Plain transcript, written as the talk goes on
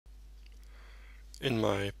In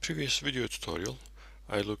my previous video tutorial,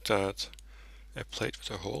 I looked at a plate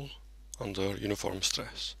with a hole under uniform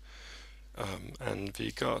stress, and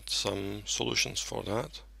we got some solutions for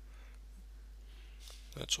that.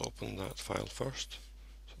 Let's open that file first.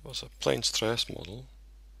 So it was a plane stress model,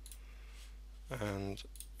 and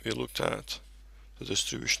we looked at the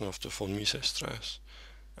distribution of the von Mises stress,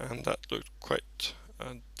 and that looked quite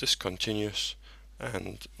discontinuous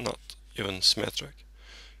and not even symmetric.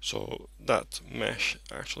 So that mesh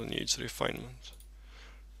actually needs refinement.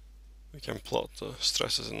 We can plot the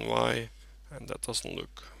stresses in Y, and that doesn't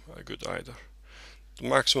look good either. The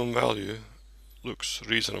maximum value looks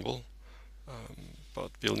reasonable, but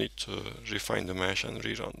we'll need to refine the mesh and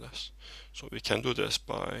rerun this. So we can do this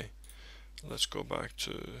by, let's go back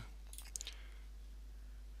to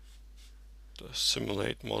the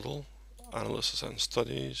simulate model, analysis and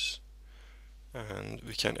studies, and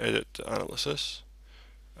we can edit the analysis,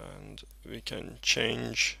 and we can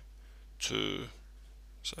change to,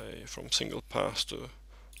 say, from single pass to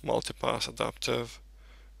multi-pass adaptive.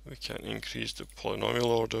 We can increase the polynomial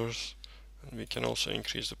orders, and we can also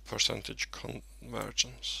increase the percentage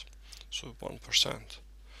convergence, so 1%.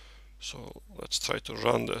 So let's try to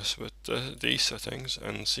run this with these settings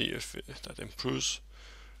and see if that improves.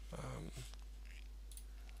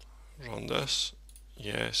 Run this.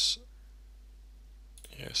 Yes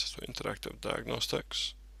to interactive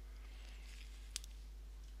diagnostics.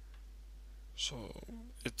 So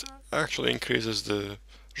it actually increases the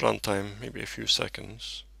runtime maybe a few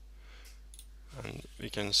seconds, and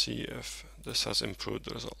we can see if this has improved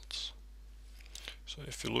the results. So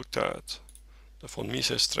if you looked at the von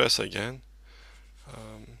Mises stress again,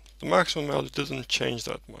 the maximum value didn't change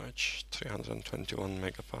that much, 321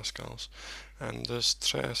 megapascals, and the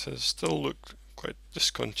stresses still look quite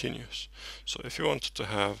discontinuous. So if you wanted to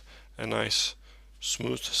have a nice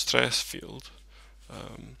smooth stress field,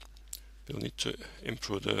 we'll need to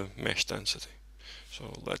improve the mesh density.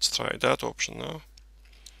 So let's try that option now.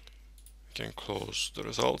 We can close the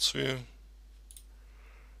results view,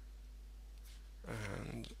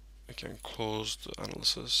 and we can close the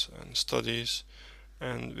analysis and studies,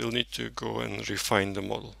 and we'll need to go and refine the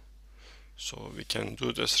model. So we can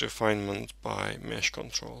do this refinement by mesh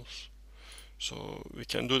controls. So we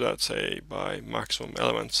can do that, say, by maximum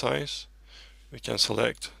element size. We can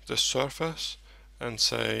select this surface and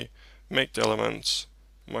say make the elements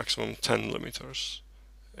maximum 10 millimeters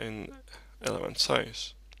in element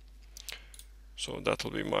size. So that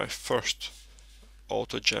will be my first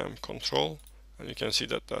auto jam control, and you can see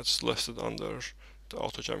that that's listed under the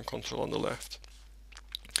auto jam control on the left.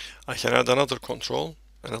 I can add another control,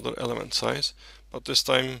 another element size, but this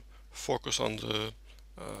time focus on the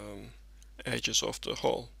edges of the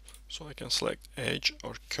hole. So I can select edge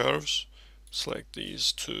or curves, select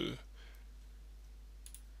these two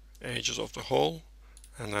edges of the hole,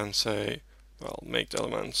 and then say, well, make the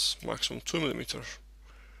elements maximum 2 millimeter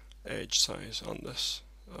edge size on this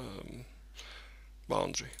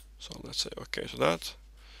boundary. So let's say OK to that.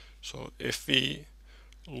 So if we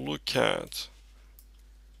look at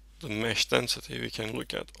the mesh density, we can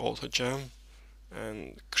look at auto jam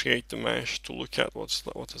and create the mesh to look at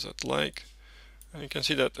what is it like, and you can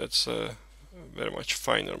see that it's a very much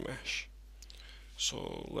finer mesh.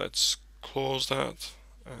 So let's close that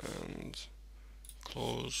and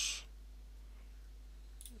close.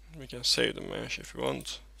 We can save the mesh if we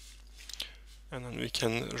want, and then we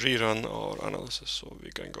can rerun our analysis. So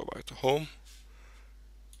we can go back to home,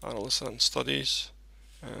 analysis and studies,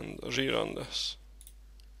 and rerun this.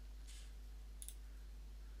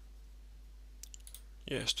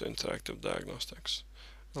 Yes to interactive diagnostics.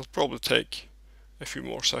 It'll probably take a few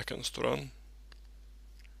more seconds to run,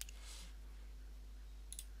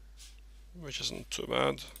 which isn't too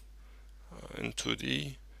bad, in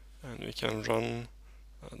 2D, and we can run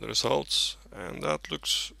the results, and that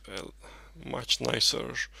looks a much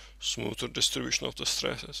nicer, smoother distribution of the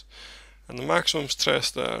stresses. And the maximum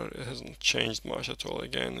stress there, it hasn't changed much at all.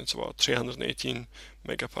 Again, it's about 318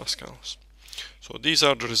 megapascals. So these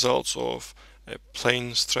are the results of a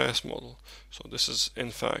plane stress model. So this is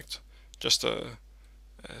in fact just a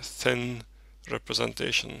thin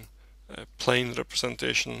representation, a plane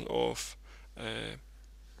representation of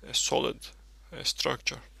a solid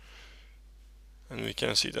structure, and we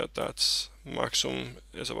can see that that's maximum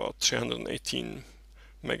is about 318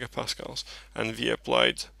 megapascals, and we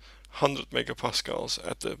applied 100 megapascals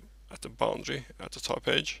at the boundary, at the top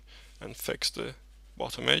edge, and fixed the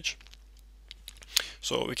bottom edge.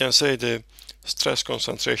 So we can say the stress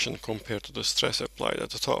concentration compared to the stress applied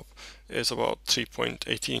at the top is about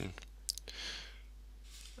 3.18.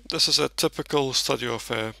 This is a typical study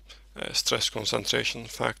of a stress concentration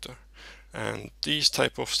factor. And these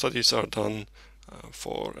type of studies are done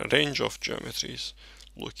for a range of geometries,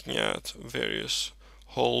 looking at various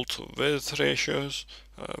hole to width ratios,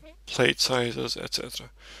 plate sizes, etc.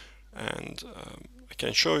 And I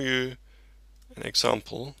can show you an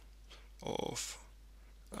example of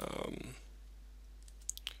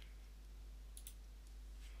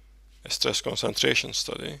a stress concentration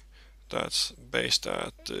study that's based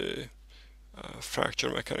at the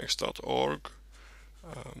fracturemechanics.org,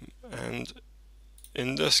 and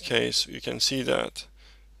in this case you can see that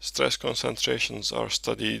stress concentrations are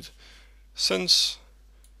studied since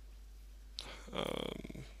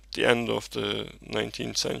the end of the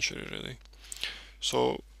 19th century, really.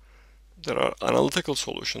 So there are analytical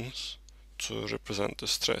solutions to represent the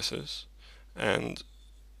stresses, and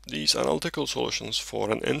these analytical solutions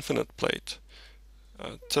for an infinite plate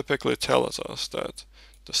typically tell us that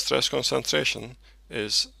the stress concentration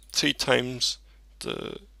is 3 times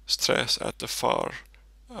the stress at the far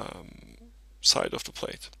side of the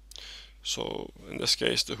plate. So in this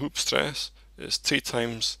case, the hoop stress is 3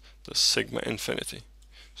 times the sigma infinity.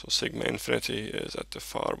 So sigma infinity is at the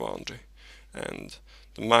far boundary, and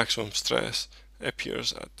the maximum stress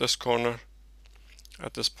appears at this corner,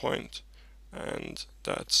 at this point, and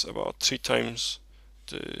that's about 3 times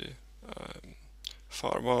the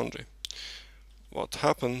far boundary. What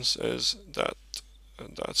happens is that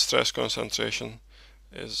that stress concentration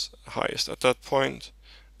is highest at that point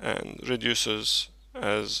and reduces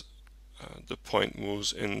as the point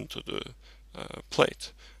moves into the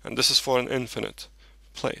plate. And this is for an infinite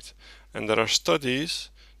plate. And there are studies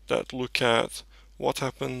that look at what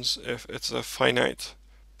happens if it's a finite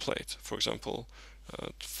plate. For example,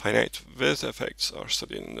 finite width effects are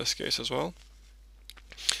studied in this case as well.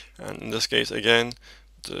 And in this case, again,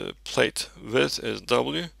 the plate width is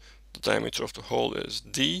W, the diameter of the hole is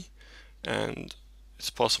D, and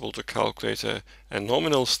it's possible to calculate a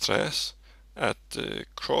nominal stress at the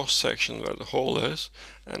cross section where the hole is,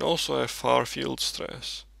 and also a far field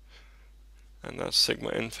stress, and that's sigma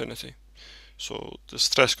infinity. So the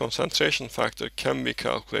stress concentration factor can be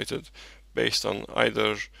calculated based on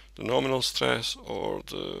either the nominal stress or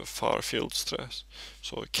the far field stress.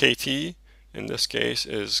 So KT in this case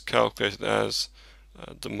is calculated as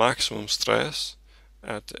the maximum stress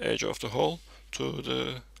at the edge of the hole to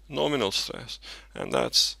the nominal stress, and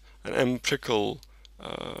that's an empirical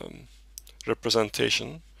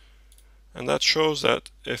representation, and that shows that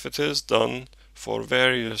if it is done for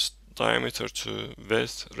various diameter to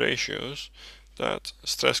width ratios, that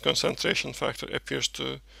stress concentration factor appears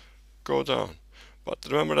to go down. But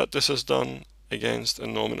remember that this is done against a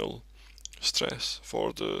nominal stress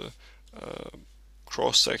for the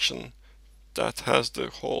cross section that has the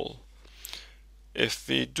hole. If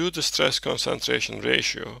we do the stress concentration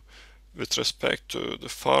ratio with respect to the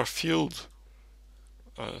far field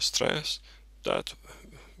stress, that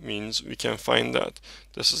means we can find that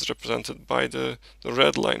this is represented by the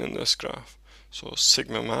red line in this graph. So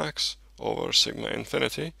sigma max over sigma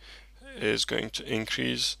infinity is going to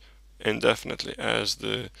increase indefinitely as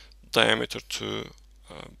the diameter to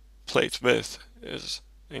plate width is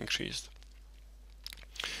increased.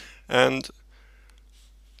 And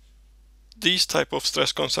these type of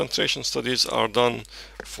stress concentration studies are done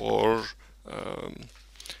for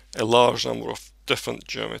a large number of different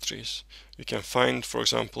geometries. You can find, for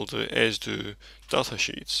example, the ESDU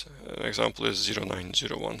datasheets. An example is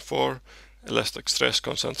 09014, elastic stress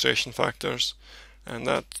concentration factors, and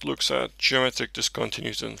that looks at geometric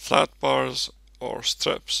discontinuities in flat bars or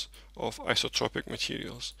strips of isotropic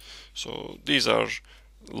materials. So these are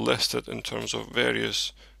listed in terms of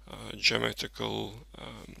various geometrical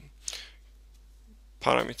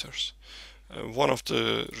parameters. One of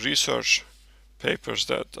the research papers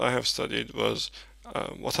that I have studied was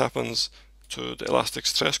what happens to the elastic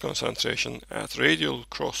stress concentration at radial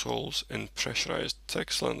crossholes in pressurized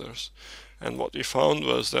tech cylinders. And what we found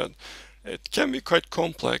was that it can be quite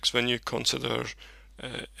complex when you consider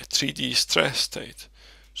a 3D stress state.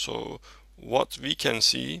 So what we can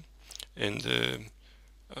see in the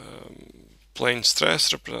plane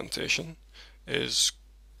stress representation is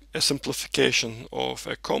a simplification of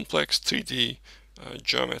a complex 3D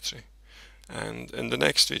geometry. And in the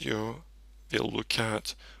next video we'll look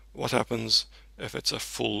at what happens if it's a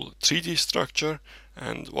full 3D structure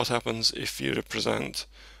and what happens if you represent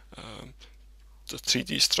the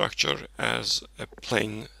 3D structure as a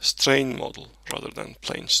plane strain model rather than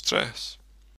plane stress.